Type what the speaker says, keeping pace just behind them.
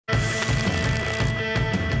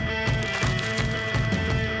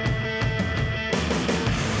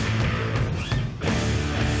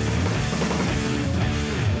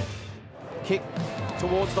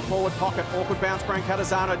towards the forward pocket. Awkward bounce,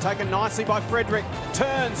 Brancatizano taken nicely by Frederick.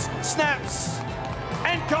 Turns, snaps,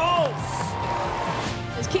 and goals!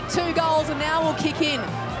 Has kicked 2 goals and now will kick in.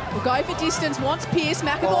 Will go for distance, wants Pearce,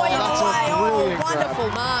 McAvoy in the way. Oh, wonderful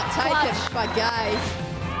mark taken by Gay.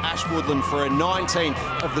 Ash Woodland for a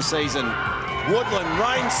 19th of the season. Woodland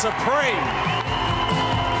reigns supreme.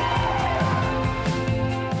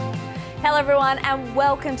 Hello everyone and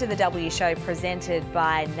welcome to the W Show presented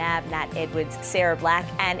by NAB, Nat Edwards, Sarah Black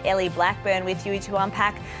and Ellie Blackburn with you to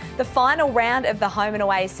unpack the final round of the home and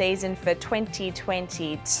away season for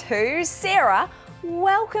 2022. Sarah,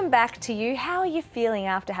 welcome back to you. How are you feeling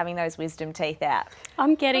after having those wisdom teeth out?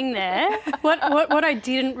 I'm getting there. What I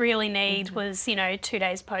didn't really need was, 2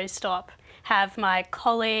 days post-op. Have my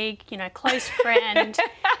colleague, close friend,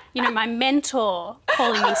 my mentor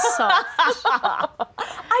calling me soft.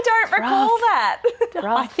 I don't recall that.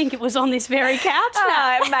 I think it was on this very couch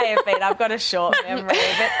now. It may have been. I've got a short memory,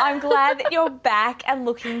 but I'm glad that you're back and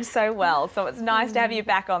looking so well. So it's nice to have you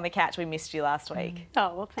back on the couch. We missed you last week.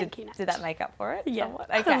 Oh, well, thank you, Nat. Did that make up for it? Yeah,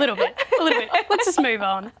 okay. a little bit. Let's just move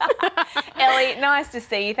on. Ellie, nice to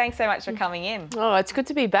see you. Thanks so much for coming in. Oh, it's good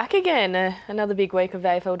to be back again. Another big week of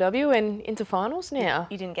AFLW and into finals now.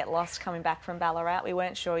 You didn't get lost coming back from Ballarat. We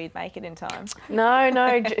weren't sure you'd make it in time.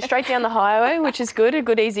 No, straight down the highway, which is good. A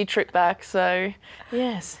good, easy trip back. So,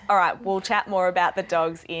 yes. All right, we'll chat more about the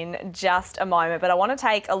Dogs in just a moment, but I want to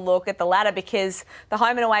take a look at the ladder because the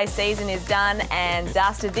home and away season is done and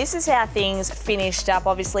dusted. This is how things finished up.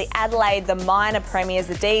 Obviously, Adelaide, the minor premiers,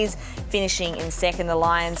 the D's finishing in second, the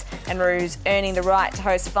Lions and Roos earning the right to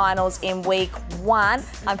host finals in week 1.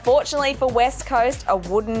 Unfortunately for West Coast, a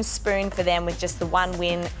wooden spoon for them with just the 1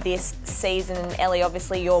 win this season. And Ellie,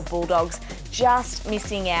 obviously your Bulldogs just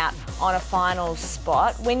missing out on a finals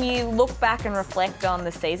spot. When you look back and reflect on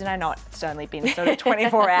the season, I know it's only been sort of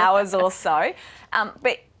 24 hours or so,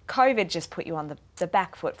 but COVID just put you on the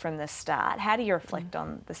back foot from the start. How do you reflect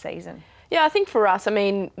on the season? Yeah, I think for us,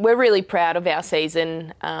 we're really proud of our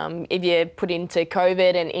season. If you put into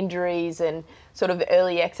COVID and injuries and sort of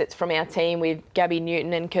early exits from our team with Gabby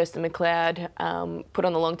Newton and Kirsten McLeod put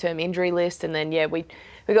on the long-term injury list, and then,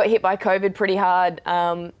 we got hit by COVID pretty hard.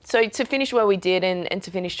 So to finish where we did and to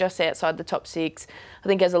finish just outside the top 6, I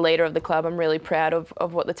think as a leader of the club, I'm really proud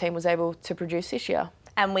of what the team was able to produce this year.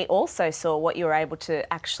 And we also saw what you were able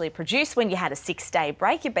to actually produce when you had a 6-day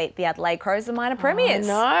break. You beat the Adelaide Crows, the minor premiers.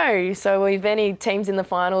 No, so if any teams in the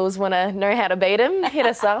finals want to know how to beat them, hit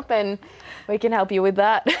us up and we can help you with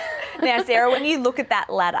that. Now, Sarah, when you look at that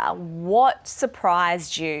ladder, what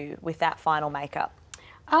surprised you with that final makeup?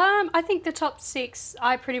 I think the top 6,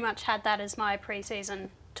 I pretty much had that as my pre-season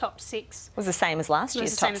top 6. Was the same as last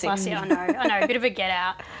year's top 6. It was the same as last year, I know, a bit of a get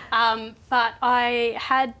out. But I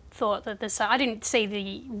had thought that I didn't see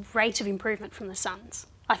the rate of improvement from the Suns.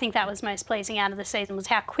 I think that was most pleasing out of the season, was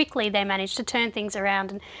how quickly they managed to turn things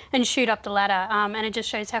around and shoot up the ladder. And it just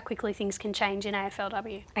shows how quickly things can change in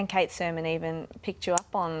AFLW. And Kate Sermon even picked you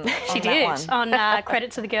up on she that did, one. On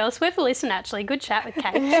credit to the girls. Worth a listen, actually. Good chat with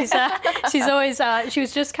Kate. She's always, she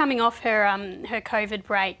was just coming off her COVID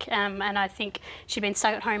break, and I think she'd been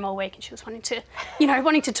stuck at home all week and she was wanting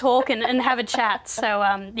to talk and have a chat.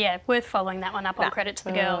 So, worth following that one up on credit to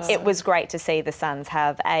the girls. It was great to see the Suns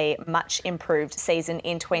have a much improved season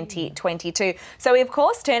in 2022. So we, of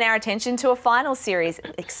course, turn our attention to a final series.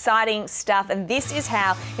 Exciting stuff. And this is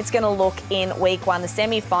how it's going to look in week 1. The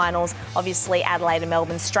semi-finals, obviously Adelaide and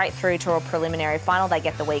Melbourne straight through to a preliminary final. They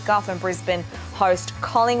get the week off, and Brisbane host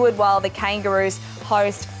Collingwood while the Kangaroos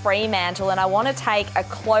host Fremantle. And I want to take a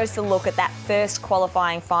closer look at that first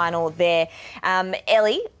qualifying final there.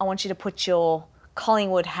 Ellie, I want you to put your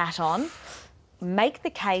Collingwood hat on. Make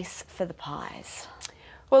the case for the Pies.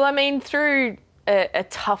 Well, through a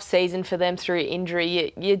tough season for them through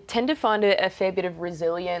injury, you tend to find a fair bit of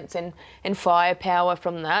resilience and firepower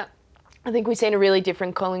from that. I think we've seen a really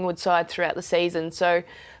different Collingwood side throughout the season.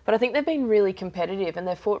 But I think they've been really competitive and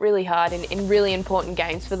they've fought really hard in really important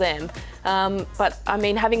games for them. But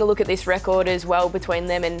having a look at this record as well between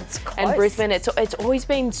them and Brisbane, it's always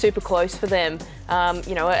been super close for them.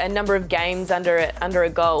 A number of games under a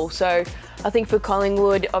goal. So I think for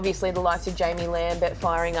Collingwood, obviously the likes of Jamie Lambert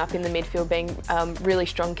firing up in the midfield being really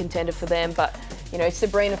strong contender for them. But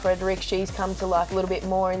Sabrina Frederick, she's come to life a little bit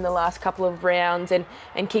more in the last couple of rounds and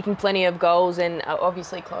kicking plenty of goals. And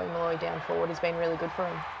obviously Chloe Molloy down forward has been really good for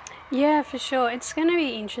them. Yeah, for sure. It's going to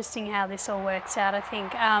be interesting how this all works out, I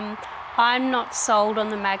think. I'm not sold on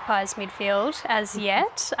the Magpies midfield as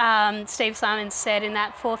yet. Steve Simons said in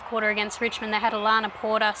that fourth quarter against Richmond, they had Alana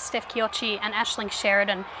Porter, Steph Chiocci and Aisling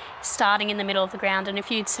Sheridan starting in the middle of the ground. And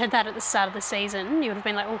if you'd said that at the start of the season, you would have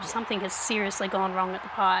been like, oh, something has seriously gone wrong at the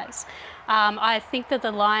Pies. I think that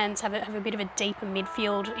the Lions have a bit of a deeper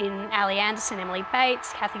midfield in Ali Anderson, Emily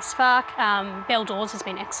Bates, Kathy Spark. Belle Dawes has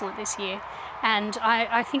been excellent this year. And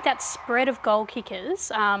I think that spread of goal kickers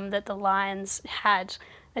that the Lions had,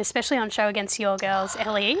 especially on show against your girls,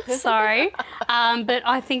 Ellie, sorry. But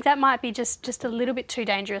I think that might be just a little bit too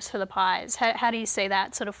dangerous for the Pies. How do you see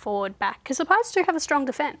that sort of forward back? Because the Pies do have a strong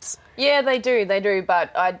defence. Yeah, they do,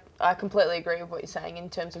 but I completely agree with what you're saying in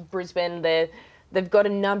terms of Brisbane. They've got a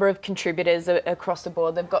number of contributors across the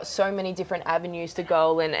board. They've got so many different avenues to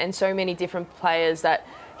goal and so many different players that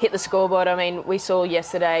hit the scoreboard. I mean, we saw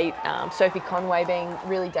yesterday Sophie Conway being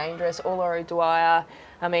really dangerous, Ola O'Dwyer.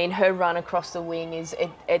 I mean, her run across the wing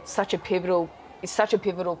it's such a pivotal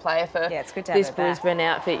player for this Brisbane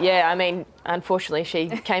outfit. Yeah, I mean, unfortunately, she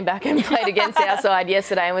came back and played against our side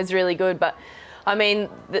yesterday and was really good. But I mean,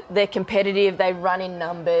 they're competitive. They run in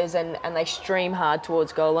numbers and they stream hard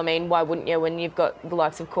towards goal. I mean, why wouldn't you when you've got the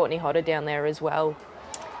likes of Courtney Hodder down there as well?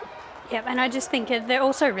 Yep, and I just think they're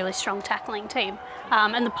also a really strong tackling team.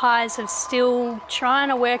 And the Pies are still trying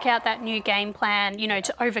to work out that new game plan, you know,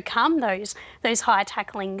 to overcome those high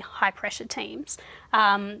tackling, high pressure teams.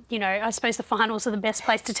 You know, I suppose the finals are the best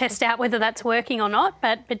place to test out whether that's working or not,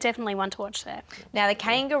 but definitely one to watch there. Now, the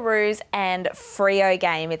Kangaroos and Freo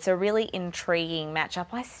game, it's a really intriguing matchup.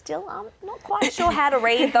 I still am not quite sure how to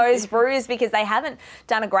read those Brews because they haven't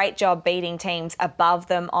done a great job beating teams above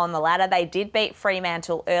them on the ladder. They did beat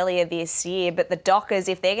Fremantle earlier this year, but the Dockers,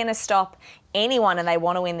 if they're going to stop anyone and they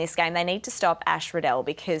want to win this game, they need to stop Ash Riddell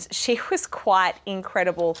because she was quite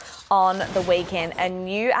incredible on the weekend. A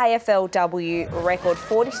new AFLW record,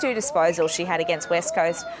 42 disposals she had against West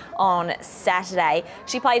Coast on Saturday.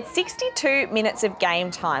 She played 62 minutes of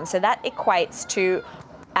game time, so that equates to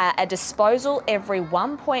a disposal every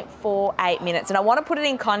 1.48 minutes. And I want to put it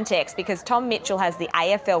in context because Tom Mitchell has the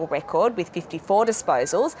AFL record with 54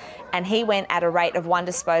 disposals and he went at a rate of 1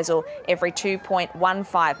 disposal every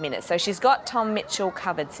 2.15 minutes. So she's got Tom Mitchell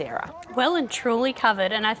covered, Sarah. Well and truly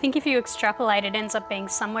covered. And I think if you extrapolate, it ends up being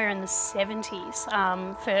somewhere in the 70s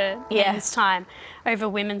for men's time over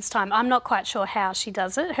women's time. I'm not quite sure how she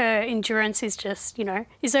does it. Her endurance is just, you know,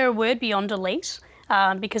 is there a word beyond elite?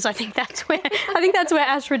 Because I think that's where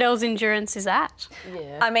Ash Riddell's endurance is at.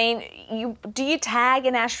 Yeah. I mean, do you tag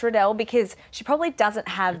an Ash Riddell because she probably doesn't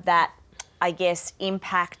have that, I guess,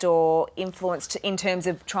 impact or influence in terms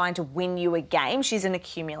of trying to win you a game. She's an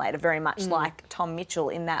accumulator, very much like Tom Mitchell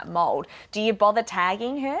in that mould. Do you bother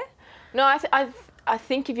tagging her? No, I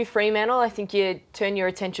think if you're Fremantle, I think you turn your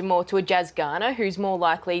attention more to a Jazz Garner, who's more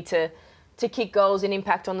likely to kick goals and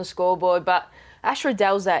impact on the scoreboard. But Ash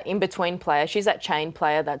Riddell's that in-between player. She's that chain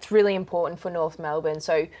player that's really important for North Melbourne.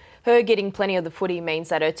 So her getting plenty of the footy means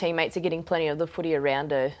that her teammates are getting plenty of the footy around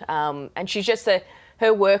her. And she's just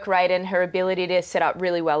her work rate and her ability to set up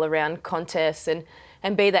really well around contests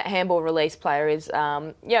and be that handball release player is,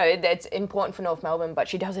 it's important for North Melbourne, but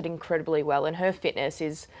she does it incredibly well. And her fitness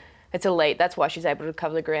it's elite. That's why she's able to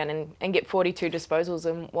cover the ground and get 42 disposals,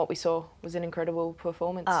 and what we saw was an incredible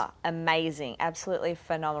performance. Amazing. Absolutely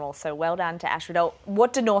phenomenal. So well done to Ash Riddell.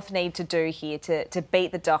 What do North need to do here to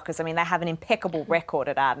beat the Dockers? I mean, they have an impeccable record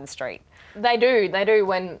at Arden Street. They do.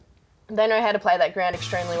 When they know how to play that ground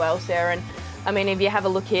extremely well, Sarah. And I mean, if you have a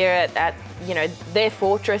look here at you know, their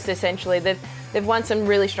fortress, essentially, they've won some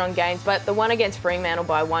really strong games, but the one against Fremantle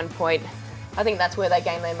by 1 point, I think that's where they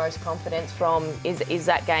gain their most confidence from, is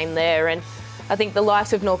that game there. And I think the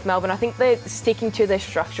likes of North Melbourne, I think they're sticking to their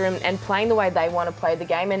structure and playing the way they want to play the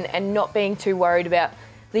game and not being too worried about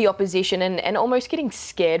the opposition and almost getting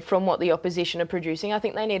scared from what the opposition are producing. I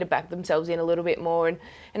think they need to back themselves in a little bit more and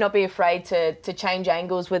not be afraid to change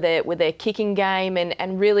angles with their kicking game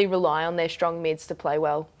and really rely on their strong mids to play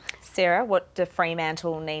well. Sarah, what do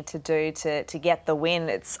Fremantle need to do to get the win?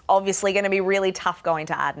 It's obviously going to be really tough going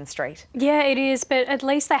to Arden Street. Yeah, it is, but at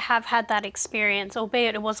least they have had that experience,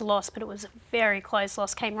 albeit it was a loss, but it was a very close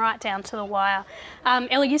loss, came right down to the wire.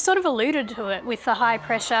 Ellie, you sort of alluded to it with the high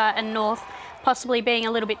pressure and North possibly being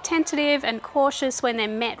a little bit tentative and cautious when they're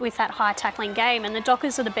met with that high tackling game. And the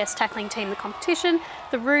Dockers are the best tackling team in the competition.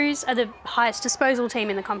 The Roos are the highest disposal team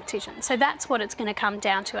in the competition. So that's what it's going to come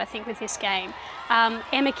down to, I think, with this game.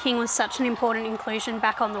 Emma King was such an important inclusion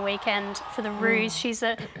back on the weekend for the Roos. She's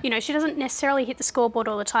she doesn't necessarily hit the scoreboard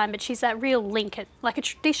all the time, but she's that real link, like a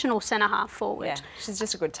traditional centre half forward. Yeah, she's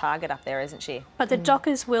just a good target up there, isn't she? But the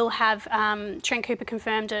Dockers will have, Trent Cooper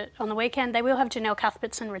confirmed it on the weekend, they will have Janelle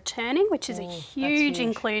Cuthbertson returning, which is a huge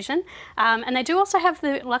inclusion. And they do also have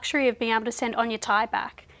the luxury of being able to send Anya Tai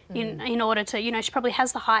back. In order to, she probably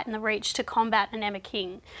has the height and the reach to combat an Emma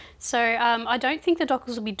King. So I don't think the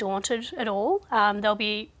Dockers will be daunted at all. They'll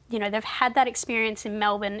be, they've had that experience in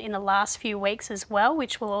Melbourne in the last few weeks as well,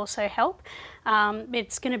 which will also help.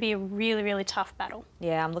 It's going to be a really, really tough battle.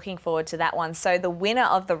 Yeah, I'm looking forward to that one. So the winner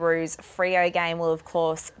of the Roos Freo game will, of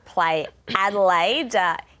course, play Adelaide.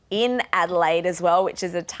 In Adelaide as well, which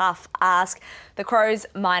is a tough ask. The Crows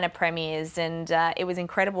minor premiers, and it was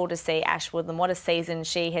incredible to see Ash Woodland. What a season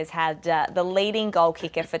she has had. The leading goal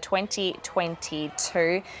kicker for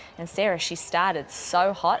 2022. And Sarah, she started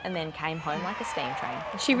so hot and then came home like a steam train.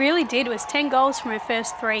 She really did. It was 10 goals from her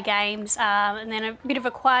first 3 games, and then a bit of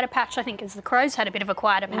a quieter patch, I think, as the Crows had a bit of a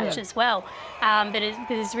quieter patch as well. But it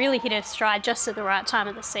has really hit her stride just at the right time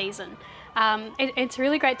of the season. It's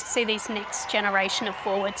really great to see these next generation of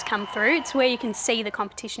forwards come through. It's where you can see the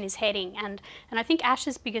competition is heading. And I think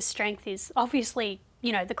Ash's biggest strength is obviously,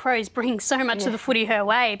 the Crows bring so much of the footy her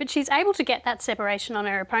way, but she's able to get that separation on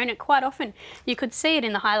her opponent quite often. You could see it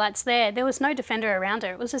in the highlights there. There was no defender around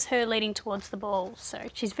her. It was just her leading towards the ball. So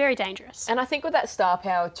she's very dangerous. And I think with that star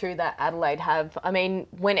power too that Adelaide have,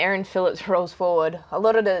 when Erin Phillips rolls forward, a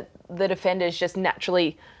lot of the defenders just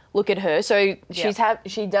naturally look at her. So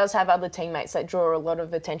she does have other teammates that draw a lot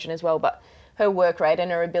of attention as well, but her work rate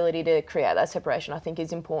and her ability to create that separation, I think,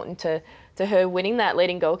 is important to her winning that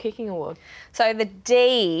leading goal kicking award. So the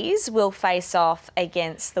D's will face off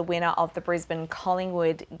against the winner of the Brisbane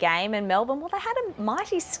Collingwood game, and Melbourne, well, they had a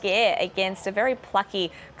mighty scare against a very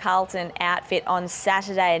plucky Carlton outfit on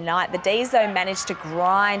Saturday night. The D's, though, managed to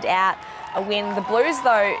grind out a win. The Blues,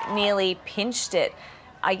 though, nearly pinched it.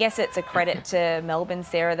 I guess it's a credit to Melbourne,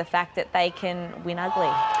 Sarah, the fact that they can win ugly.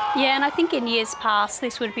 Yeah, and I think in years past,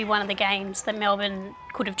 this would be one of the games that Melbourne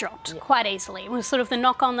could have dropped quite easily. It was sort of the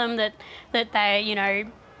knock on them that they,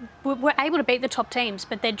 were able to beat the top teams,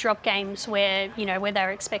 but they'd drop games where they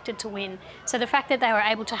were expected to win. So the fact that they were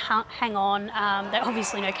able to hang on, they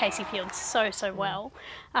obviously know Casey Fields so well,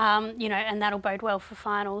 and that'll bode well for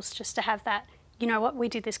finals, just to have that. You know what, we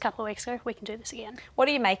did this a couple of weeks ago, we can do this again. What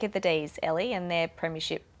do you make of the D's, Ellie, and their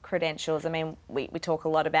premiership credentials? We talk a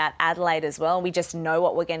lot about Adelaide as well. We just know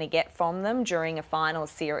what we're going to get from them during a final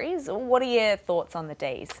series. What are your thoughts on the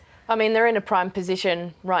D's? They're in a prime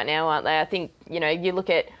position right now, aren't they? I think, you look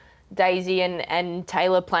at Daisy and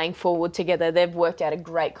Taylor playing forward together. They've worked out a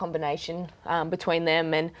great combination between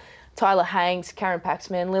them, and Tyler Hanks, Karen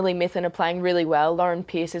Paxman, Lily Mithen are playing really well. Lauren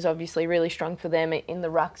Pearce is obviously really strong for them in the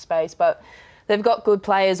ruck space, but they've got good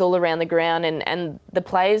players all around the ground, and the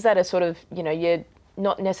players that are sort of, you're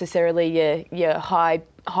not necessarily your higher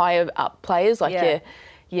up players like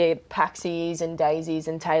your Paxies and Daisies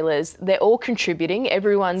and Taylors. They're all contributing.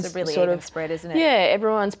 Everyone's it's a really sort even of spread, isn't it? Yeah,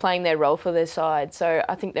 everyone's playing their role for their side. So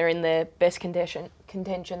I think they're in their best contention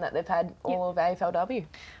that they've had all of AFLW.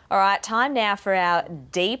 All right, time now for our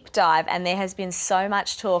deep dive, and there has been so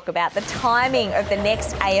much talk about the timing of the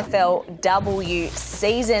next AFLW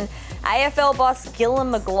season. AFL boss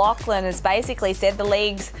Gillan McLachlan has basically said the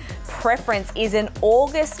league's preference is an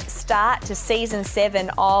August start to season 7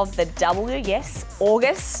 of the W. Yes,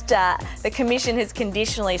 August. The commission has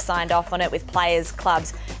conditionally signed off on it with players,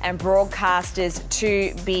 clubs and broadcasters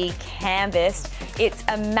to be canvassed. It's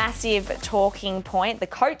a massive talking point. The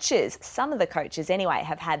coaches, some of the coaches anyway,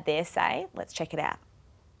 have had their say. Let's check it out.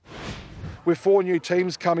 With 4 new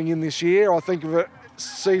teams coming in this year, I think of a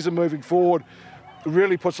season moving forward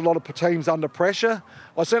really puts a lot of teams under pressure.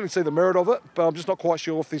 I certainly see the merit of it, but I'm just not quite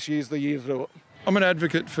sure if this year's the year to do it. I'm an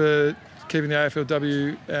advocate for keeping the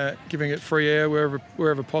AFLW, giving it free air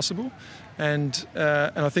wherever possible, and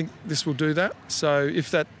I think this will do that. So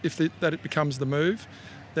if it becomes the move,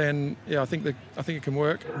 then I think it can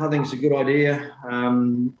work. I think it's a good idea.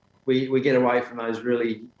 We get away from those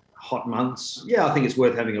really hot months. Yeah, I think it's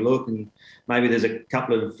worth having a look, and maybe there's a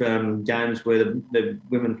couple of games where the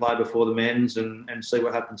women play before the men's and see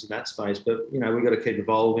what happens in that space. But, we've got to keep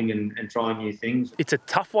evolving and trying new things. It's a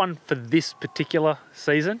tough one for this particular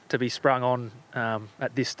season to be sprung on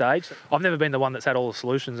at this stage. I've never been the one that's had all the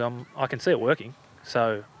solutions. I can see it working,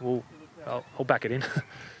 so we'll I'll back it in.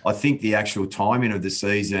 I think the actual timing of the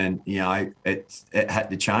season, you know, it had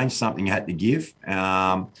to change. Something had to give.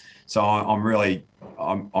 So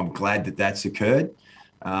I'm glad that that's occurred.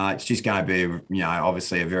 It's just going to be, you know,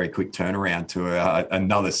 obviously a very quick turnaround to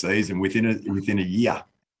another season within a year.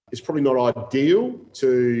 It's probably not ideal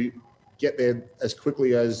to get there as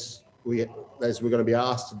quickly as we're going to be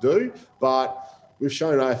asked to do, but we've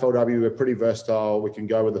shown AFLW we're pretty versatile. We can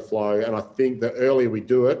go with the flow, and I think the earlier we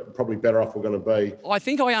do it, probably better off we're going to be. I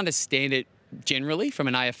think I understand it generally from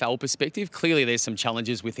an AFL perspective. Clearly, there's some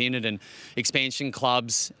challenges within it, and expansion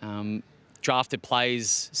clubs, drafted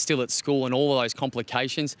players still at school, and all of those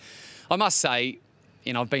complications. I must say,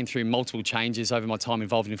 you know, I've been through multiple changes over my time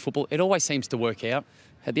involved in football. It always seems to work out.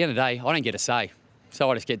 At the end of the day, I don't get a say,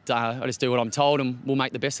 so I just do what I'm told, and we'll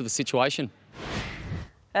make the best of the situation.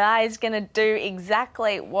 He's going to do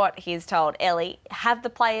exactly what he's told. Ellie, have the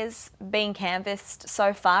players been canvassed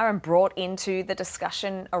so far and brought into the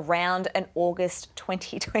discussion around an August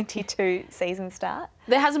 2022 season start?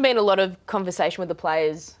 There hasn't been a lot of conversation with the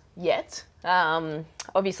players yet.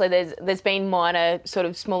 Obviously, there's been minor, sort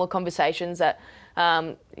of smaller conversations that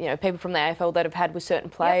you know, people from the AFL that have had with certain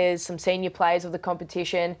players, some senior players of the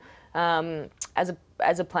competition.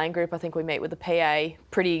 As a playing group, I think we meet with the PA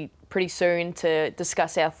pretty soon to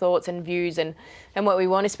discuss our thoughts and views and what we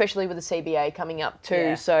want, especially with the CBA coming up too.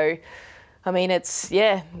 Yeah. So, I mean, it's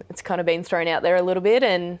kind of been thrown out there a little bit,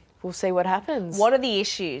 and we'll see what happens. What are the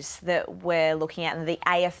issues that we're looking at and the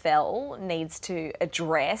AFL needs to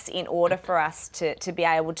address in order for us to be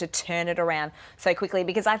able to turn it around so quickly?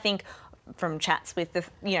 Because I think from chats with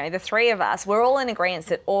the three of us, we're all in agreement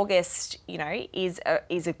that August, you know, is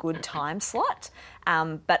a good time slot,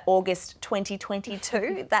 but August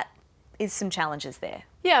 2022, that is some challenges there.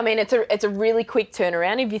 Yeah, I mean, it's a really quick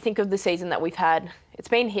turnaround. If you think of the season that we've had, it's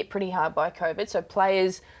been hit pretty hard by COVID, so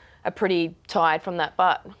players are pretty tired from that.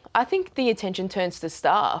 But I think the attention turns to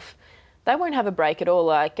staff. They won't have a break at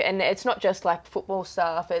all. And it's not just like football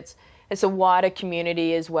staff. It's a wider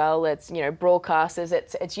community as well. It's, you know, broadcasters.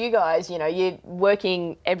 It's you guys. You know, you're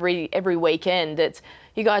working every weekend. It's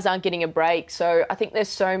you guys aren't getting a break. So I think there's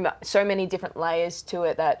so many different layers to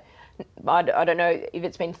it that I don't know if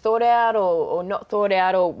it's been thought out or not thought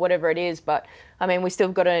out or whatever it is. But I mean, we still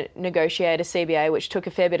got to negotiate a CBA, which took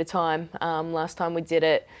a fair bit of time last time we did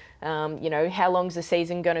it. You know, how long's the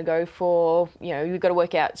season going to go for? You know, you've got to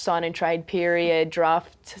work out sign and trade period,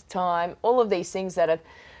 draft time, all of these things that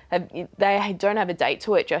they don't have a date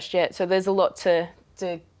to it just yet. So there's a lot to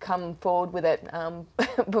come forward with it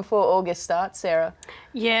before August starts, Sarah.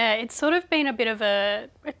 Yeah, it's sort of been a bit of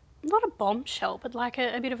not a bombshell, but like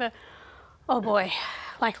a bit of a, oh boy,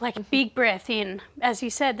 like a big breath in. As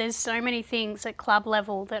you said, there's so many things at club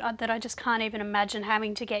level that I just can't even imagine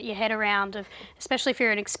having to get your head around, especially if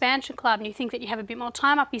you're an expansion club and you think that you have a bit more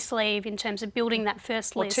time up your sleeve in terms of building that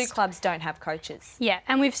first list. Well, 2 clubs don't have coaches. Yeah,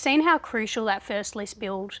 and we've seen how crucial that first list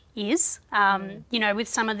build is. You know, with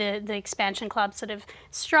some of the expansion clubs that have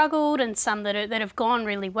struggled and some that have gone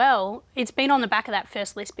really well, it's been on the back of that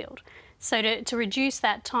first list build. So to reduce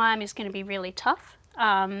that time is going to be really tough.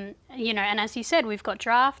 You know, and as you said, we've got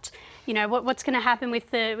draft. You know, what's going to happen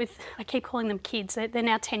with I keep calling them kids. They're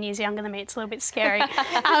now 10 years younger than me. It's a little bit scary.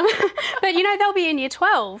 But, you know, they'll be in year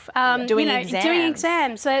 12. Doing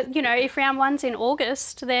exams. So, you know, if round 1's in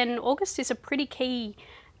August, then August is a pretty key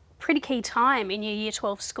time in your year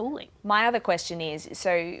 12 schooling. My other question is,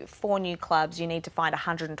 so for new clubs, you need to find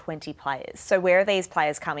 120 players. So where are these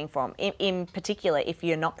players coming from? In particular, if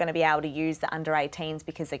you're not going to be able to use the under-18s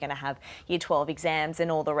because they're going to have year 12 exams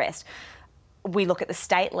and all the rest. We look at the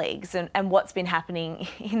state leagues and what's been happening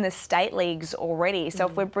in the state leagues already. So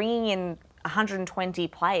if we're bringing in 120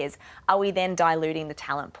 players, are we then diluting the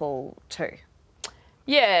talent pool too?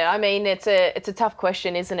 Yeah, I mean, it's a tough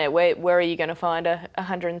question, isn't it? Where are you going to find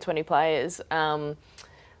 120 players?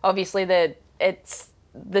 Obviously,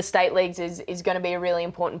 the state leagues is going to be a really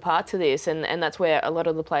important part to this, and that's where a lot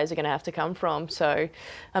of the players are going to have to come from. So,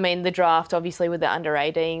 I mean, the draft, obviously, with the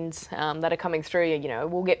under-18s that are coming through, you know,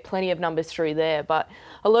 we'll get plenty of numbers through there. But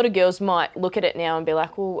a lot of girls might look at it now and be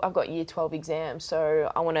like, well, I've got year 12 exams,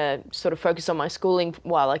 so I want to sort of focus on my schooling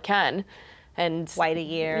while I can. And wait a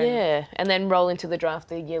year. Yeah, and then roll into the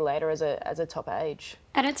draft a year later as a top age.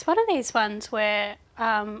 And it's one of these ones where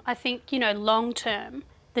I think, you know, long term,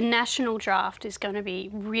 the national draft is going to be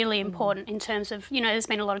really important in terms of, there's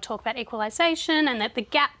been a lot of talk about equalisation and that the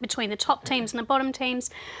gap between the top teams and the bottom teams.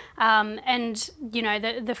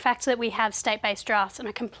 The fact that we have state-based drafts, and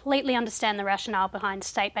I completely understand the rationale behind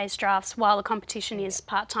state-based drafts while the competition is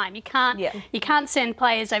part-time. You can't send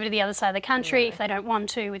players over to the other side of the country if they don't want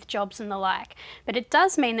to, with jobs and the like. But it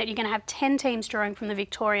does mean that you're going to have 10 teams drawing from the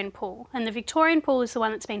Victorian pool. And the Victorian pool is the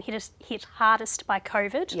one that's been hit hardest by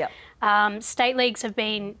COVID. State leagues have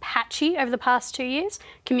been patchy over the past 2 years.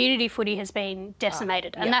 Community footy has been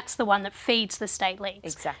decimated, and that's the one that feeds the state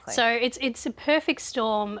leagues. Exactly. So it's a perfect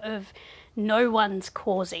storm of no one's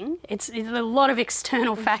causing. It's a lot of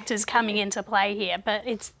external factors coming into play here, but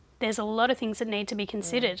there's a lot of things that need to be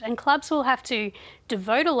considered, and clubs will have to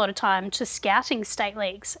devote a lot of time to scouting state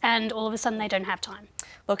leagues, and all of a sudden they don't have time.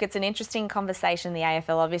 Look, it's an interesting conversation. The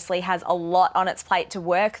AFL obviously has a lot on its plate to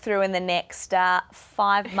work through in the next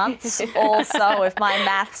 5 months or so, if my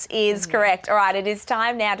maths is correct. All right, it is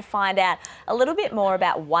time now to find out a little bit more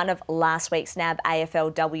about one of last week's NAB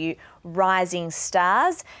AFLW rising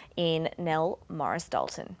stars in Nell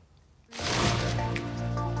Morris-Dalton.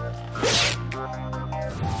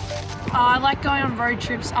 I like going on road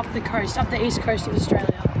trips up the coast, up the east coast of Australia.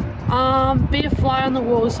 Be a fly on the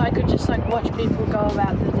wall so I could just watch people go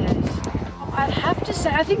about their days. I'd have to say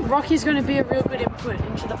I think Rocky's going to be a real good input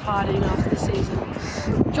into the partying after the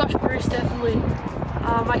season. Josh Bruce definitely.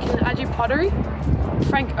 I do pottery.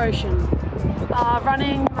 Frank Ocean.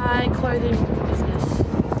 Running my clothing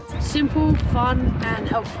business. Simple, fun and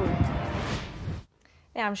helpful.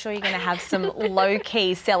 Now I'm sure you're going to have some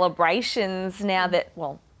low-key celebrations now that,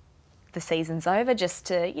 the season's over, just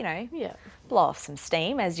to, blow off some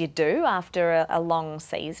steam, as you do after a long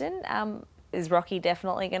season. Is Rocky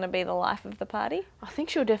definitely going to be the life of the party? I think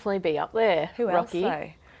she'll definitely be up there. Who Rocky. else,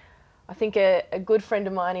 though? I think a good friend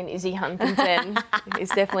of mine in Izzy Huntington is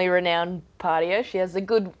definitely a renowned partier. She has a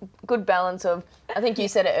good balance of, I think you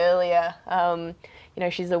said it earlier,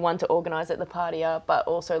 she's the one to organise at the partier, but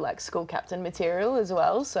also school captain material as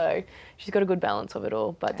well. So she's got a good balance of it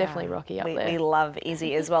all, but definitely Rocky up there. We love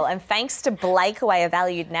Izzy as well. And thanks to Blakeaway, a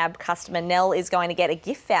valued NAB customer, Nell is going to get a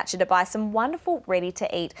gift voucher to buy some wonderful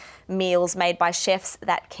ready-to-eat meals made by chefs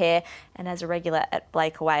that care. And as a regular at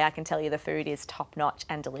Blakeaway, I can tell you the food is top-notch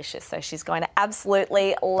and delicious. So she's going to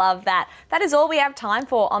absolutely love that. That is all we have time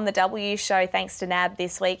for on the W Show. Thanks to NAB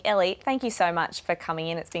this week. Ellie, thank you so much for coming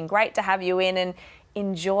in. It's been great to have you in, and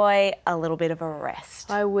enjoy a little bit of a rest.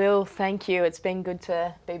 I will, thank you. It's been good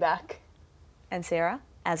to be back. And Sarah,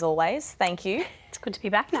 as always, thank you. It's good to be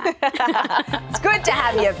back now. It's good to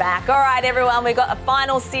have you back. All right, everyone, we've got a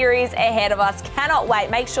final series ahead of us. Cannot wait.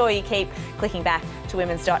 Make sure you keep clicking back to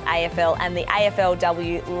women's.afl and the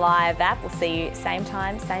AFLW Live app. We'll see you same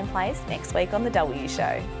time, same place next week on the W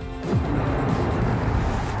Show.